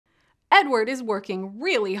Edward is working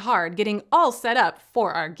really hard getting all set up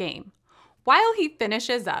for our game. While he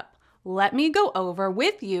finishes up, let me go over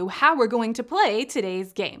with you how we're going to play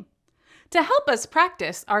today's game. To help us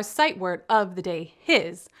practice our sight word of the day,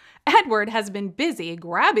 his, Edward has been busy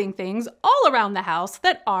grabbing things all around the house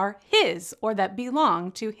that are his or that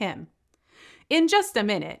belong to him. In just a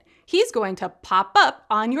minute, he's going to pop up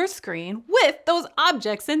on your screen with those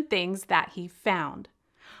objects and things that he found.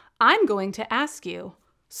 I'm going to ask you,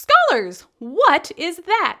 scholars, what is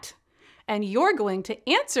that? And you're going to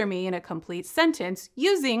answer me in a complete sentence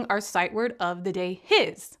using our sight word of the day,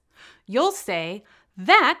 his. You'll say,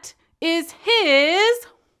 that is his.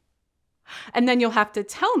 And then you'll have to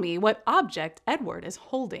tell me what object Edward is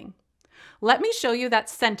holding. Let me show you that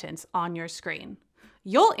sentence on your screen.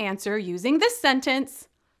 You'll answer using this sentence,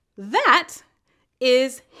 that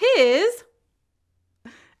is his.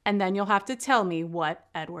 And then you'll have to tell me what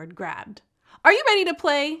Edward grabbed. Are you ready to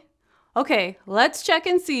play? Okay, let's check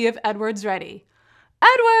and see if Edward's ready.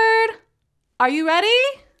 Edward, are you ready?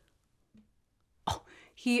 Oh,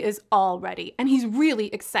 he is all ready and he's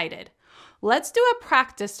really excited. Let's do a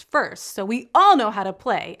practice first so we all know how to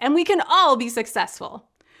play and we can all be successful.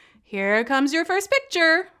 Here comes your first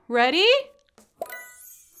picture. Ready?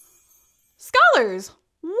 Scholars,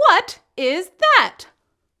 what is that?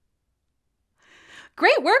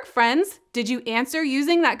 Great work, friends. Did you answer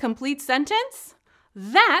using that complete sentence?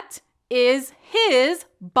 That is his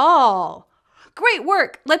ball. Great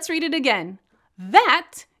work. Let's read it again.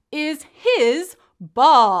 That is his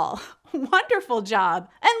ball. Wonderful job.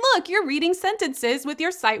 And look, you're reading sentences with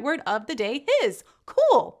your sight word of the day, his.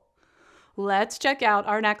 Cool. Let's check out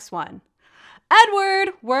our next one.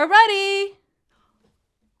 Edward, we're ready.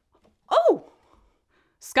 Oh,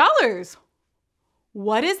 scholars,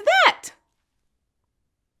 what is that?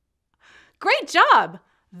 Great job.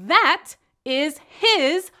 That is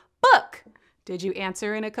his book. Did you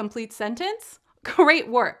answer in a complete sentence? Great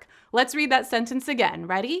work. Let's read that sentence again.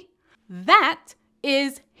 Ready? That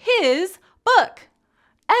is his book.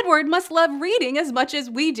 Edward must love reading as much as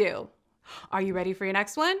we do. Are you ready for your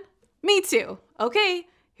next one? Me too. Okay,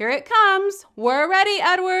 here it comes. We're ready,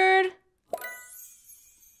 Edward.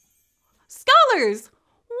 Scholars,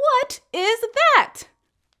 what is that?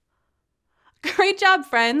 Great job,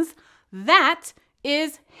 friends. That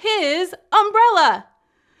is his umbrella.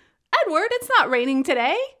 Edward, it's not raining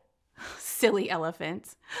today. Silly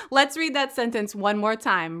elephant. Let's read that sentence one more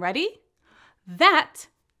time. Ready? That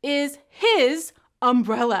is his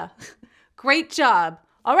umbrella. Great job.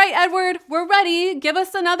 All right, Edward, we're ready. Give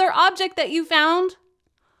us another object that you found.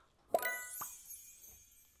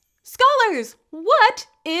 Scholars, what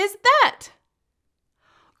is that?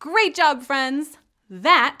 Great job, friends.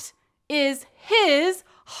 That is his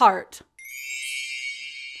heart.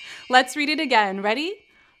 Let's read it again. Ready?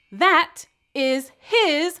 That is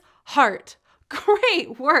his heart.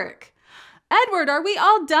 Great work. Edward, are we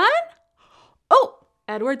all done? Oh,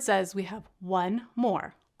 Edward says we have one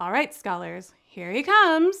more. All right, scholars, here he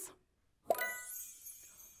comes.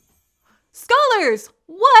 Scholars,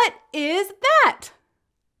 what is that?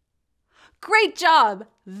 Great job.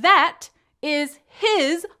 That is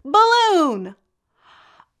his balloon.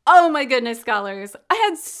 Oh my goodness, scholars. I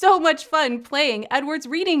had so much fun playing Edward's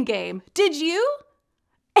reading game. Did you?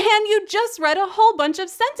 And you just read a whole bunch of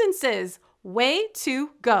sentences. Way to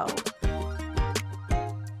go.